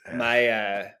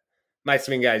think my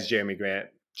swing guy is Jeremy Grant.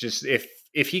 Just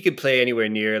if he could play anywhere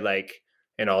near like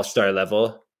an all-star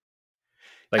level.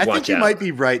 Like, I think you might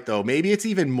be right, though. Maybe it's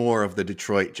even more of the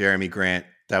Detroit Jeremy Grant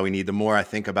that we need. The more I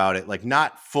think about it, like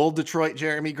not full Detroit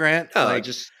Jeremy Grant. But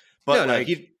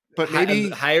maybe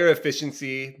higher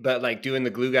efficiency, but like doing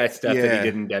the glue guy stuff that he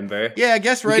did in Denver. Yeah, I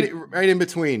guess right in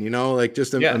between. Like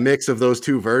just a mix of those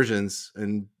two versions,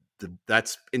 and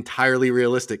that's entirely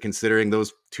realistic considering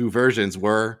those two versions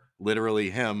were literally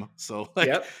him. So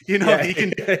like, he can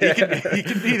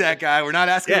be that guy. We're not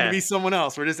asking him to be someone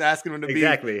else. We're just asking him to be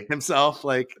himself.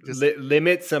 Like just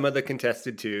limit some of the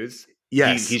contested twos.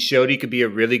 Yes. He showed he could be a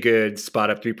really good spot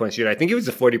up 3-point shooter. I think he was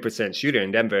a 40% shooter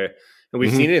in Denver. And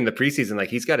we've seen it in the preseason. Like,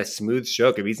 he's got a smooth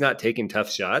stroke. If he's not taking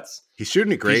tough shots, he's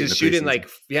shooting it great. He's just shooting like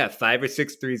 5 or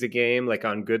 6 threes a game, like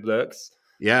on good looks.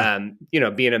 Yeah.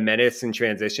 Being a menace in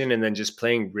transition and then just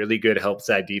playing really good help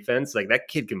side defense. Like, that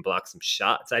kid can block some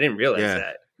shots. I didn't realize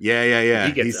that. Yeah.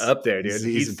 He gets up there, dude.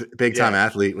 He's a big time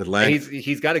athlete with length. And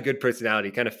he's got a good personality.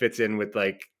 He kind of fits in with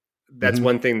like, that's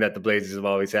one thing that the Blazers have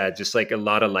always had, just like a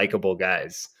lot of likable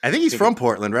guys. I think he's from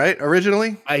Portland, right?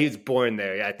 Originally? He was born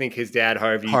there. Yeah, I think his dad,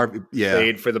 Harvey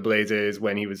played for the Blazers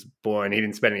when he was born. He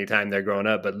didn't spend any time there growing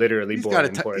up, but literally born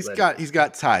in Portland. He's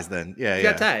got ties then. He's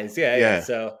got ties. Yeah.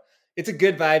 So it's a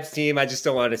good vibes team. I just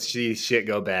don't want to see shit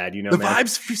go bad. You know, the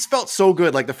vibes felt so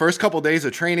good. Like the first couple of days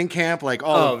of training camp, like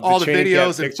all the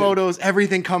videos and photos,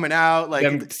 everything coming out, like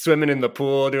them swimming in the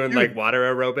pool, doing like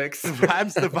water aerobics.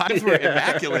 The vibes were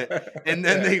immaculate. And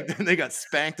then they got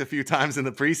spanked a few times in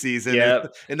the preseason. Yeah.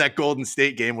 And that Golden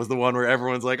State game was the one where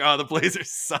everyone's like, "Oh, the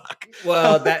Blazers suck."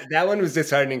 Well, that one was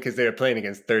disheartening because they were playing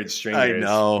against third stringers. I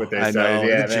know.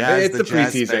 Yeah, it's the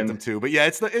preseason. Them too, but yeah,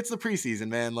 it's the preseason,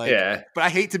 man. Like, but I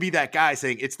hate to be that guy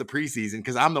saying it's the preseason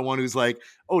because I'm the one who's like,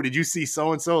 oh, did you see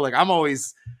so and so? Like, I'm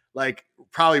always like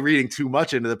probably reading too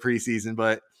much into the preseason,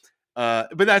 but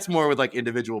that's more with like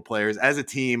individual players. As a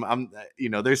team,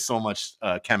 there's so much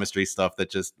chemistry stuff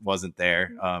that just wasn't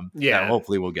there.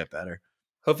 Hopefully we'll get better.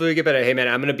 Hey man,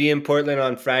 I'm gonna be in Portland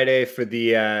on Friday for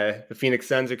the Phoenix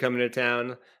Suns are coming to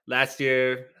town. Last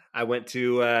year I went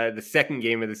to the second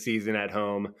game of the season at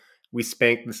home. We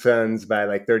spanked the Suns by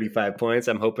like 35 points.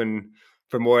 I'm hoping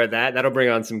for more of that. That'll bring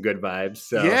on some good vibes.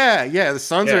 So the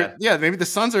Suns are maybe the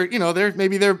Suns are, their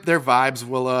vibes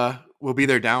will be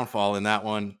their downfall in that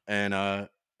one. And that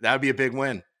would be a big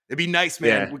win. It'd be nice,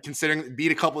 man, considering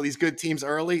beat a couple of these good teams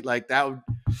early. Like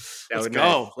let's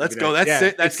go. Let's go. That's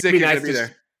it. That's sick. Nice to be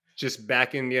there. Just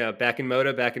back in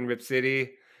Moda, back in Rip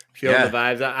City, feeling the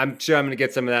vibes. I'm sure I'm gonna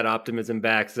get some of that optimism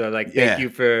back. So thank you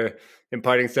for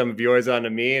imparting some of yours onto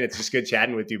me, and it's just good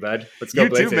chatting with you, bud. Let's go,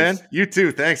 Blazers. You too, man. You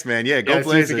too. Thanks, man. Yeah, go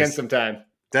Blazers. See us again sometime.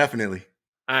 Definitely.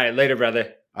 All right, later,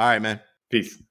 brother. All right, man. Peace.